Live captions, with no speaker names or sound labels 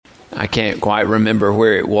I can't quite remember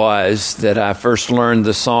where it was that I first learned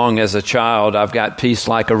the song as a child. I've got peace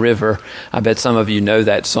like a river. I bet some of you know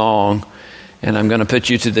that song. And I'm going to put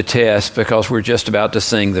you to the test because we're just about to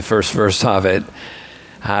sing the first verse of it.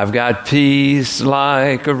 I've got peace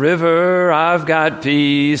like a river. I've got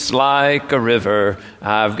peace like a river.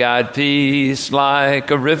 I've got peace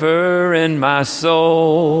like a river in my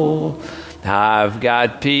soul. I've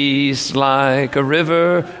got peace like a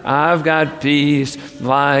river. I've got peace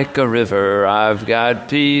like a river. I've got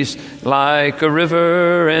peace like a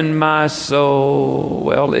river in my soul.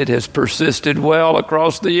 Well, it has persisted well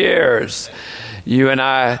across the years. You and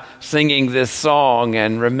I singing this song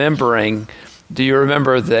and remembering. Do you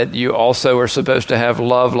remember that you also are supposed to have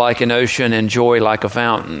love like an ocean and joy like a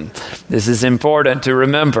fountain? This is important to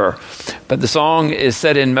remember. But the song is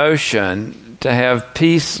set in motion to have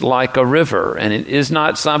peace like a river. And it is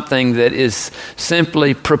not something that is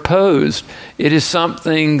simply proposed. It is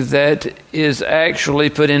something that is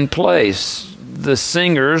actually put in place. The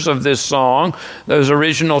singers of this song, those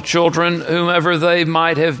original children, whomever they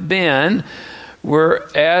might have been, were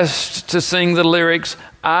asked to sing the lyrics,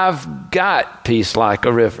 I've got peace like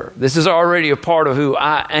a river. This is already a part of who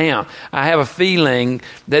I am. I have a feeling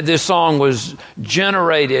that this song was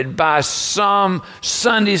generated by some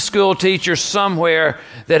Sunday school teacher somewhere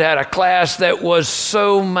that had a class that was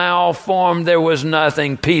so malformed there was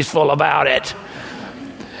nothing peaceful about it.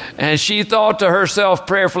 And she thought to herself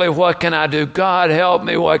prayerfully, what can I do? God help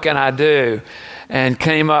me, what can I do? And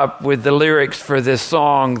came up with the lyrics for this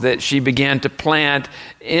song that she began to plant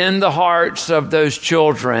in the hearts of those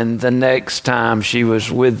children the next time she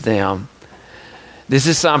was with them. This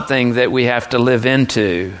is something that we have to live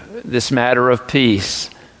into, this matter of peace.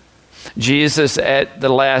 Jesus at the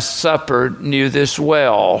Last Supper knew this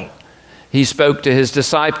well. He spoke to his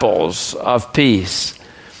disciples of peace.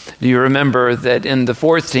 Do you remember that in the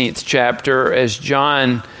 14th chapter, as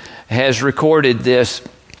John has recorded this,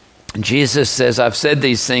 Jesus says, I've said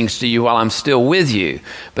these things to you while I'm still with you,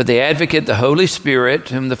 but the advocate, the Holy Spirit,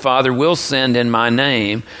 whom the Father will send in my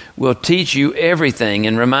name, will teach you everything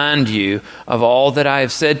and remind you of all that I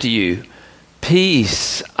have said to you.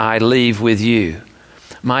 Peace I leave with you.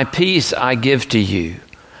 My peace I give to you.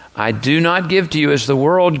 I do not give to you as the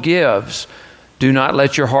world gives. Do not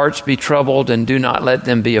let your hearts be troubled and do not let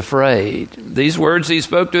them be afraid. These words he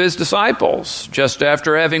spoke to his disciples just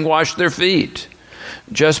after having washed their feet.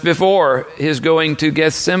 Just before his going to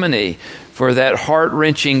Gethsemane for that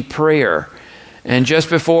heart-wrenching prayer, and just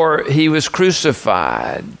before he was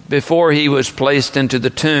crucified, before he was placed into the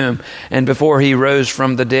tomb, and before he rose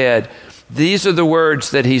from the dead, these are the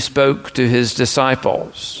words that he spoke to his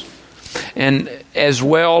disciples. And as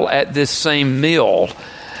well at this same meal,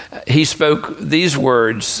 he spoke these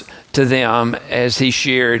words to them as he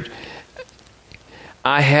shared,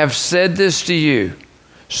 I have said this to you,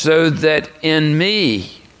 so that in me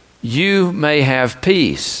you may have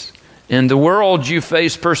peace. In the world you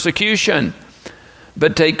face persecution,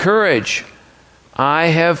 but take courage. I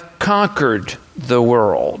have conquered the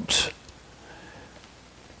world.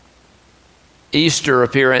 Easter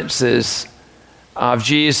appearances of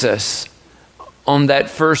Jesus on that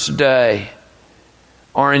first day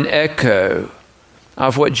are an echo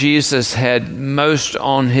of what Jesus had most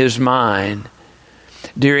on his mind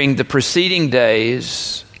during the preceding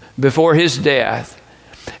days before his death,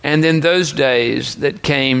 and then those days that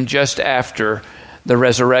came just after the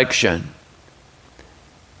resurrection.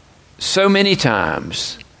 So many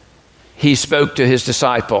times he spoke to his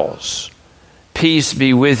disciples, peace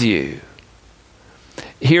be with you.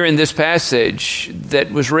 Here in this passage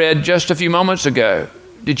that was read just a few moments ago,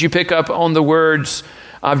 did you pick up on the words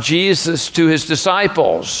of Jesus to his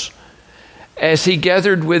disciples as he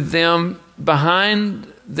gathered with them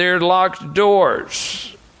behind their locked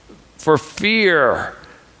doors for fear?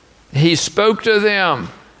 He spoke to them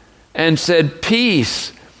and said,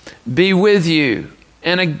 peace be with you.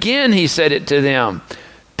 And again he said it to them,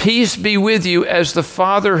 peace be with you, as the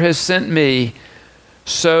Father has sent me,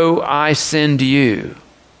 so I send you.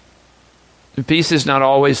 Peace is not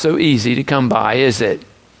always so easy to come by, is it?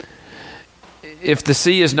 If the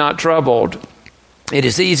sea is not troubled, it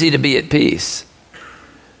is easy to be at peace.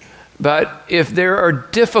 But if there are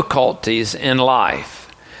difficulties in life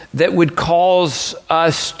that would cause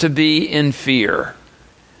us to be in fear,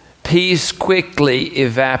 peace quickly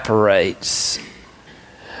evaporates.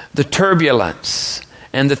 The turbulence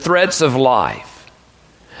and the threats of life,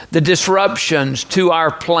 the disruptions to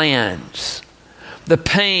our plans, the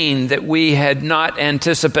pain that we had not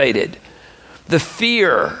anticipated, the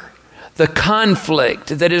fear, the conflict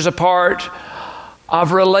that is a part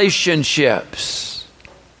of relationships,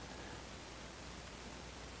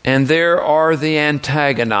 and there are the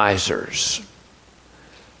antagonizers,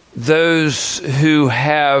 those who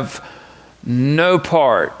have no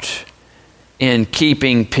part in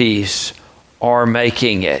keeping peace or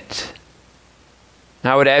making it.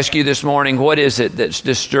 I would ask you this morning, what is it that's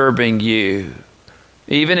disturbing you,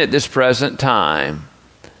 even at this present time?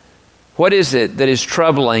 What is it that is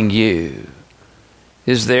troubling you?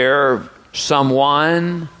 Is there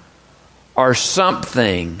someone or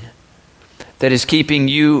something that is keeping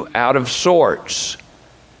you out of sorts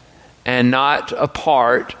and not a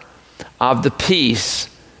part of the peace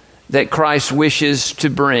that Christ wishes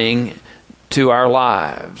to bring to our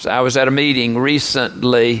lives? I was at a meeting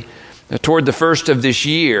recently toward the first of this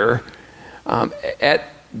year at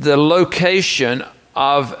the location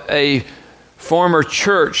of a former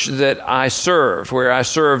church that I served, where I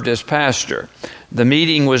served as pastor. The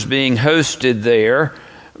meeting was being hosted there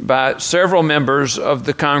by several members of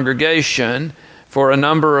the congregation for a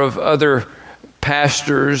number of other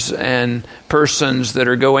pastors and persons that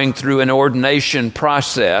are going through an ordination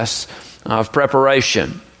process of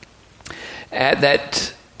preparation. At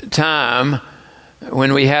that time,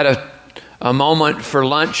 when we had a moment for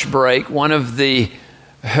lunch break, one of the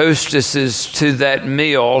hostesses to that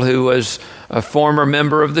meal, who was a former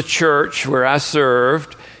member of the church where I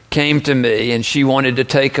served, came to me, and she wanted to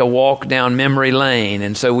take a walk down memory lane.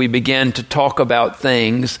 And so we began to talk about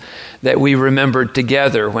things that we remembered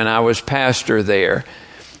together when I was pastor there.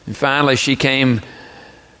 And finally she came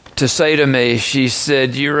to say to me, she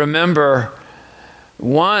said, "You remember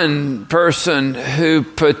one person who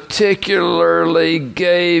particularly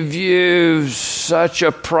gave you such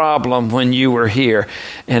a problem when you were here?"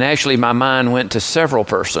 And actually my mind went to several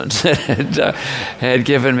persons that had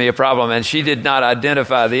given me a problem, and she did not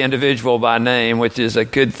identify the individual by name, which is a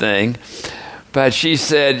good thing. But she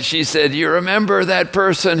said, "You remember that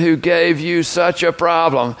person who gave you such a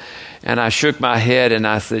problem?" And I shook my head and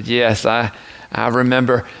I said, "Yes, I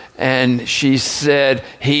remember." And she said,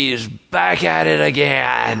 "He's back at it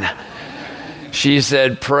again." She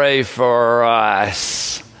said, "Pray for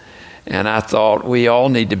us." And I thought, we all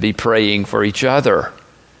need to be praying for each other,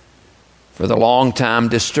 for the long-time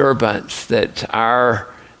disturbance that our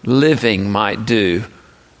living might do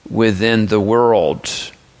within the world.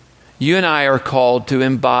 You and I are called to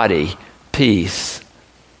embody peace.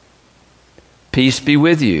 Peace be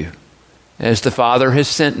with you. As the Father has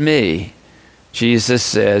sent me, Jesus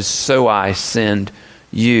says, so I send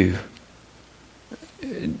you.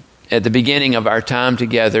 At the beginning of our time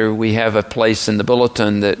together, we have a place in the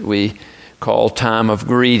bulletin that we call Time of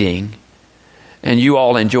Greeting. And you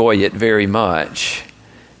all enjoy it very much.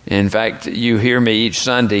 In fact, you hear me each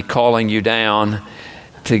Sunday calling you down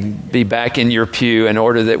to be back in your pew in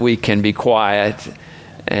order that we can be quiet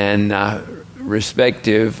and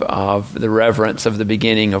respective of the reverence of the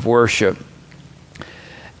beginning of worship.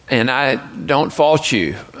 And I don't fault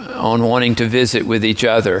you on wanting to visit with each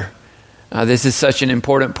other. This is such an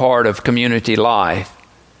important part of community life.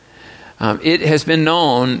 It has been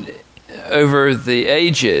known over the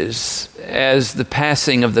ages as the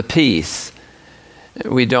passing of the peace.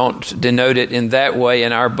 We don't denote it in that way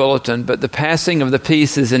in our bulletin, but the passing of the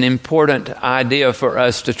peace is an important idea for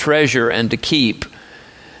us to treasure and to keep.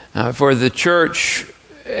 For the church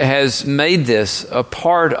has made this a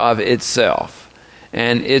part of itself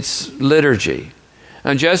and its liturgy.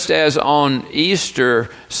 And just as on Easter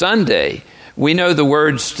Sunday, we know the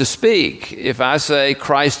words to speak. If I say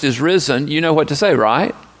Christ is risen, you know what to say,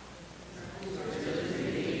 right?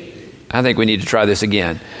 I think we need to try this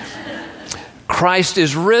again. Christ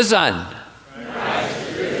is risen. Christ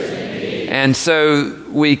is risen. And so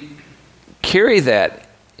we carry that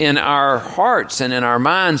in our hearts and in our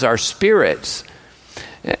minds, our spirits.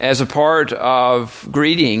 As a part of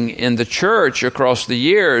greeting in the church across the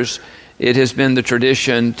years, it has been the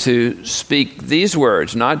tradition to speak these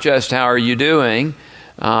words, not just how are you doing,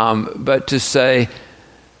 but to say,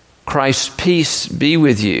 Christ's peace be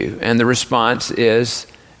with you. And the response is,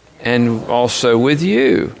 and also with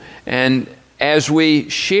you. And as we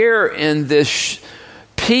share in this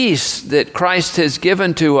peace that Christ has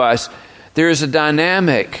given to us, there is a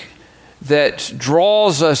dynamic that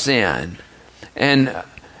draws us in, and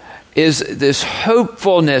is this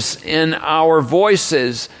hopefulness in our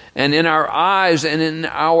voices and in our eyes and in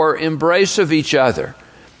our embrace of each other,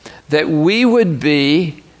 that we would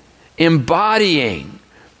be embodying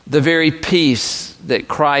the very peace that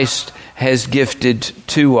Christ has gifted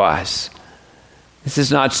to us. This is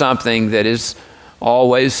not something that is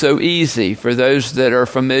always so easy for those that are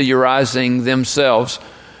familiarizing themselves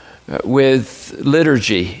with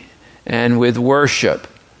liturgy and with worship.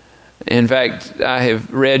 In fact, I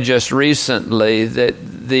have read just recently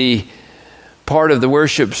that the part of the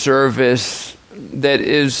worship service that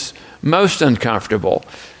is most uncomfortable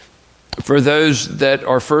for those that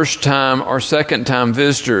are first-time or second-time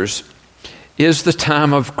visitors is the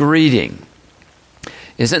time of greeting.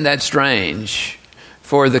 Isn't that strange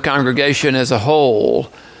for the congregation as a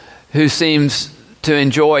whole, who seems to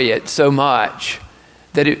enjoy it so much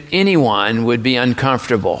that anyone would be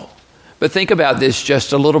uncomfortable? But think about this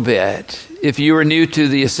just a little bit. If you are new to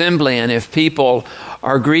the assembly and if people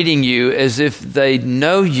are greeting you as if they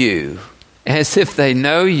know you,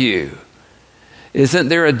 isn't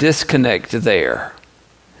there a disconnect there?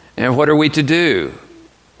 And what are we to do?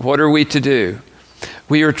 What are we to do?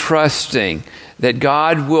 We are trusting that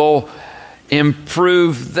God will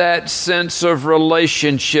improve that sense of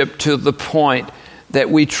relationship to the point that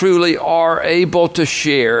we truly are able to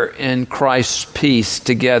share in Christ's peace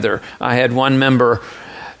together. I had one member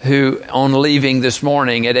who, on leaving this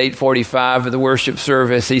morning at 8:45 of the worship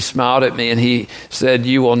service, he smiled at me and he said,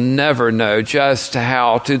 "You will never know just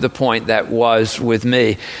how to the point that was with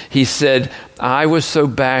me." He said, "I was so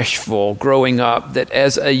bashful growing up that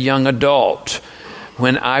as a young adult,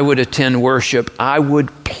 when I would attend worship, I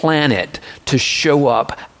would plan it to show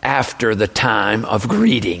up after the time of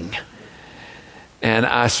greeting." And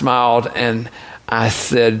I smiled and I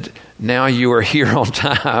said, "Now you are here on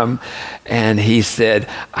time." And he said,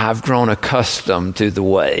 "I've grown accustomed to the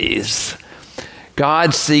ways."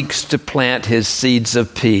 God seeks to plant his seeds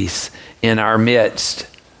of peace in our midst.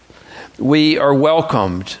 We are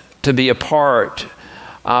welcomed to be a part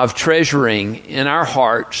of treasuring in our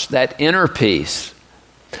hearts that inner peace,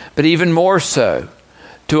 but even more so,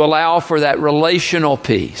 to allow for that relational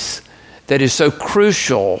peace that is so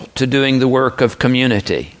crucial to doing the work of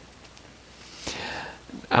community.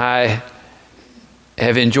 I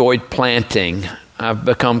have enjoyed planting. I've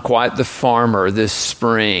become quite the farmer this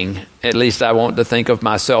spring. At least I want to think of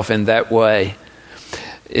myself in that way.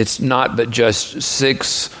 It's not but just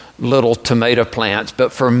 6 little tomato plants,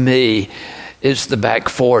 but for me, it's the back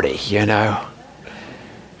 40,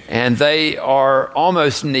 And they are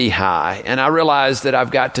almost knee-high, and I realized that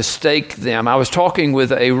I've got to stake them. I was talking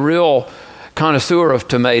with a real connoisseur of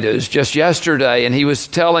tomatoes just yesterday, and he was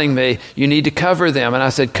telling me, "You need to cover them." And I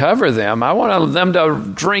said, "Cover them? I want them to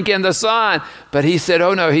drink in the sun." But he said,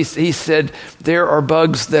 "Oh no," he said, "There are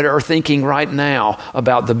bugs that are thinking right now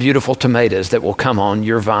about the beautiful tomatoes that will come on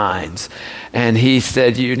your vines." And he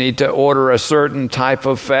said, "You need to order a certain type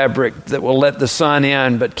of fabric that will let the sun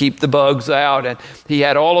in but keep the bugs out." And he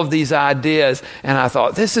had all of these ideas, and I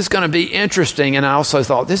thought, this is going to be interesting. And I also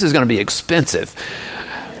thought, this is going to be expensive.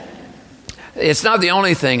 It's not the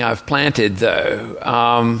only thing I've planted, though.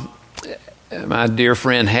 My dear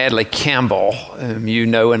friend Hadley Campbell, whom you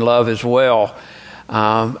know and love as well,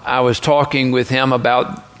 I was talking with him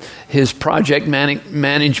about his project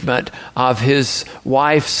management of his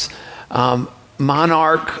wife's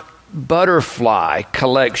monarch butterfly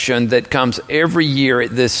collection that comes every year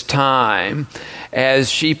at this time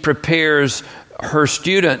as she prepares her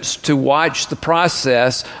students to watch the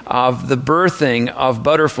process of the birthing of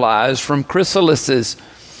butterflies from chrysalises.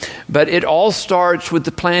 But it all starts with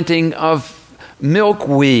the planting of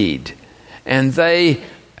milkweed. And they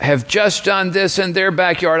have just done this in their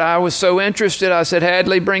backyard. I was so interested. I said,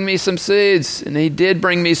 "Hadley, bring me some seeds." And he did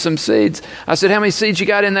bring me some seeds. I said, "How many seeds you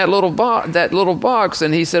got in that little box?"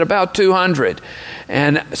 And he said, "About 200.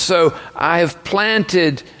 And so I have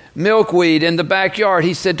planted milkweed in the backyard.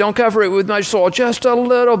 He said, "Don't cover it with much soil, just a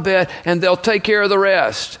little bit, and they'll take care of the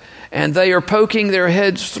rest." And they are poking their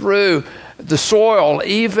heads through the soil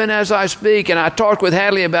even as I speak. And I talked with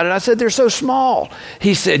Hadley about it. I said, "They're so small."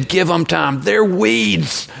 He said, "Give them time. They're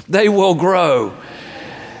weeds. They will grow."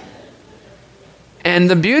 And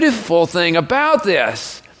the beautiful thing about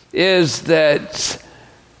this is that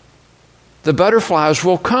the butterflies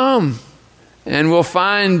will come. And we'll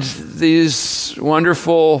find these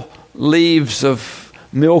wonderful leaves of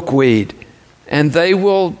milkweed, and they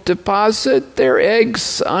will deposit their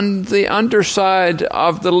eggs on the underside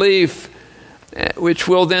of the leaf, which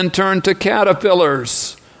will then turn to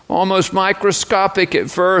caterpillars, almost microscopic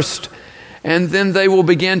at first, and then they will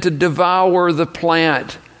begin to devour the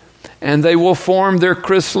plant, and they will form their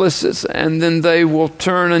chrysalises, and then they will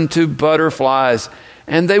turn into butterflies.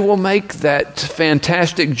 And they will make that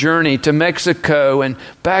fantastic journey to Mexico and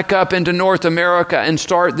back up into North America and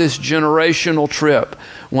start this generational trip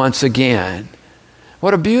once again.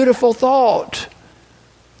 What a beautiful thought.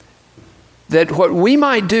 That what we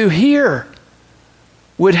might do here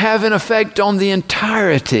would have an effect on the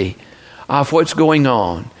entirety of what's going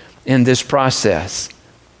on in this process.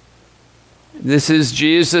 This is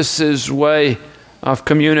Jesus' way of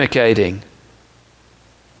communicating.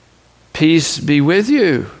 Peace be with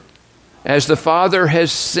you. As the Father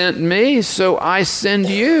has sent me, so I send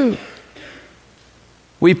you.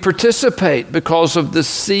 We participate because of the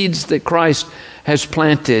seeds that Christ has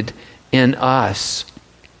planted in us.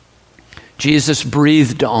 Jesus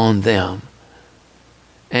breathed on them,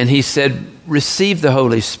 and he said, receive the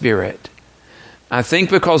Holy Spirit. I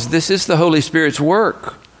think because this is the Holy Spirit's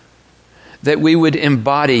work, that we would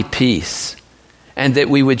embody peace and that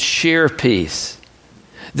we would share peace.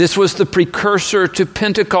 This was the precursor to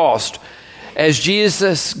Pentecost, as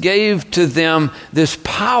Jesus gave to them this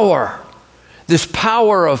power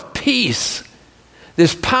of peace,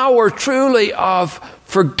 this power truly of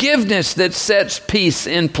forgiveness that sets peace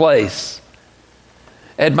in place.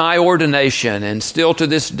 At my ordination, and still to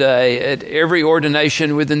this day, at every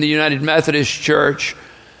ordination within the United Methodist Church,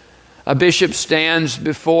 a bishop stands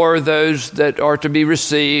before those that are to be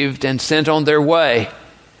received and sent on their way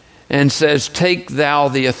and says, take thou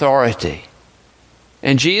the authority.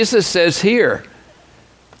 And Jesus says here,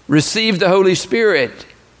 receive the Holy Spirit.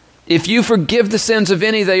 If you forgive the sins of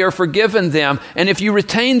any, they are forgiven them. And if you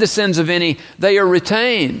retain the sins of any, they are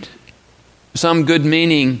retained. Some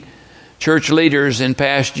good-meaning church leaders in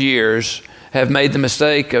past years have made the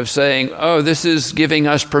mistake of saying, oh, this is giving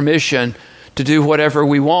us permission to do whatever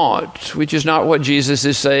we want, which is not what Jesus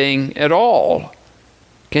is saying at all.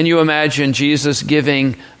 Can you imagine Jesus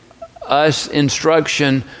giving us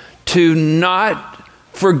instruction to not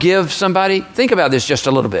forgive somebody? Think about this just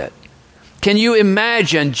a little bit. Can you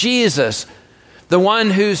imagine Jesus, the one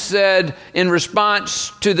who said in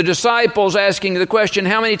response to the disciples asking the question,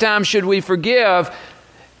 how many times should we forgive?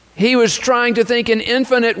 He was trying to think in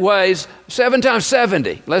infinite ways, 7 times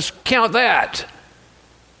 70. Let's count that.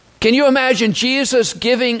 Can you imagine Jesus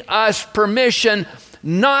giving us permission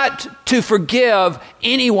not to forgive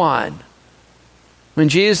anyone? When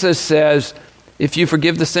Jesus says, if you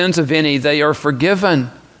forgive the sins of any, they are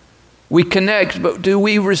forgiven. We connect, but do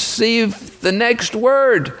we receive the next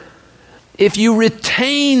word? If you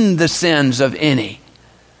retain the sins of any,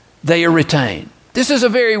 they are retained. This is a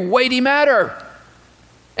very weighty matter.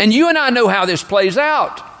 And you and I know how this plays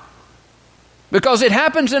out, because it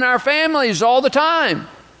happens in our families all the time.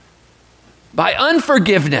 By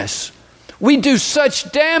unforgiveness, we do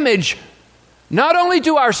such damage, not only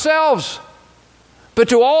to ourselves, but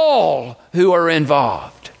to all who are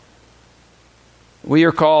involved. We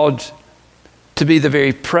are called to be the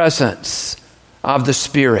very presence of the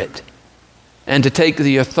Spirit and to take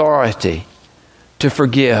the authority to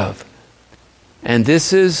forgive. And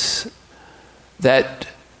this is that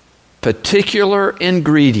particular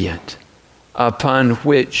ingredient upon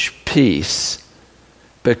which peace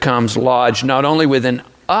becomes lodged not only within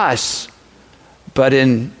us, but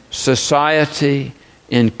in society,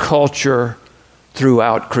 in culture,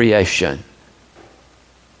 throughout creation.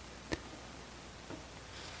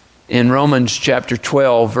 In Romans chapter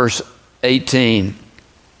 12, verse 18,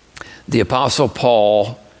 the Apostle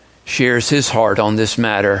Paul shares his heart on this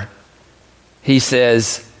matter. He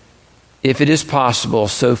says, if it is possible,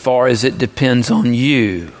 so far as it depends on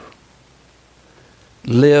you,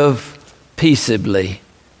 live peaceably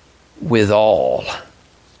with all.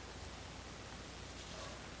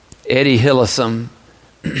 Eddie Hillesum,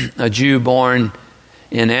 a Jew born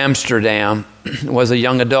in Amsterdam, was a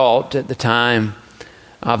young adult at the time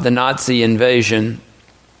of the Nazi invasion.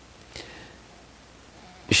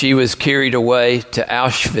 She was carried away to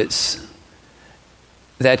Auschwitz,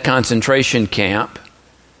 that concentration camp,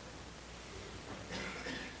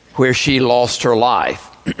 where she lost her life.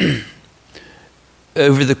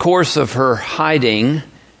 Over the course of her hiding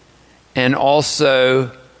and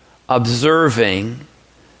also observing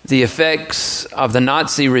the effects of the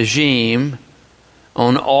Nazi regime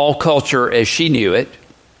on all culture as she knew it,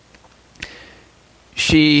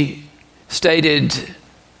 she stated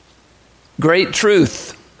great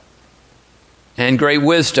truth and great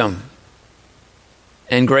wisdom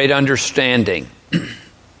and great understanding.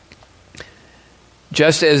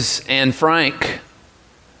 Just as Anne Frank,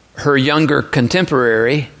 her younger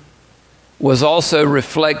contemporary, was also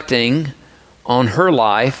reflecting on her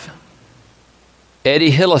life,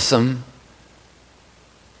 Eddie Hillesum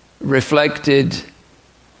reflected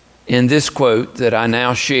in this quote that I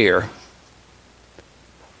now share.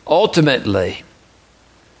 Ultimately,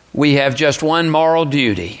 we have just one moral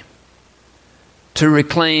duty: to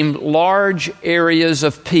reclaim large areas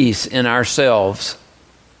of peace in ourselves,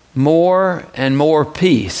 more and more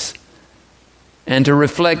peace, and to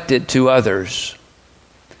reflect it to others.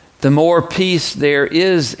 The more peace there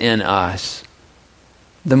is in us,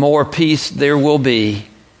 the more peace there will be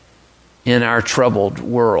in our troubled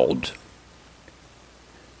world.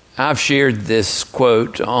 I've shared this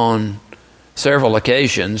quote on several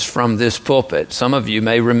occasions from this pulpit. Some of you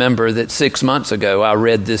may remember that 6 months ago I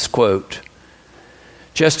read this quote.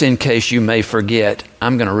 Just in case you may forget,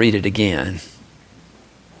 I'm going to read it again.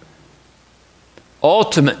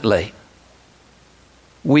 Ultimately,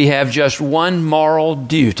 we have just one moral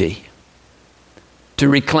duty: to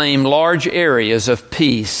reclaim large areas of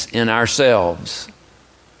peace in ourselves,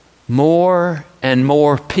 more and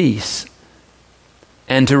more peace,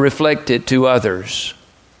 and to reflect it to others.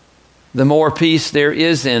 The more peace there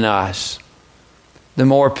is in us, the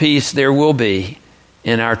more peace there will be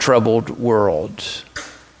in our troubled world.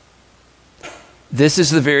 This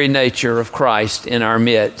is the very nature of Christ in our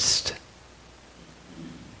midst.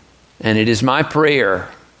 And it is my prayer,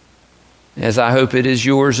 as I hope it is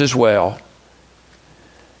yours as well,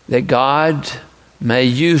 that God may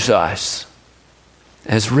use us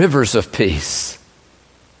as rivers of peace,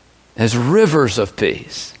 in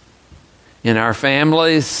our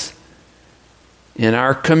families, in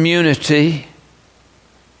our community,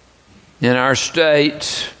 in our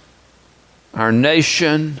state, our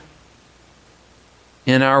nation,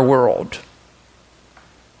 in our world.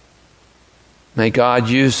 May God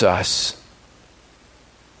use us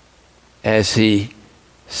as He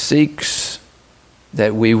seeks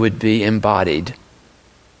that we would be embodied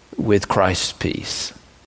with Christ's peace.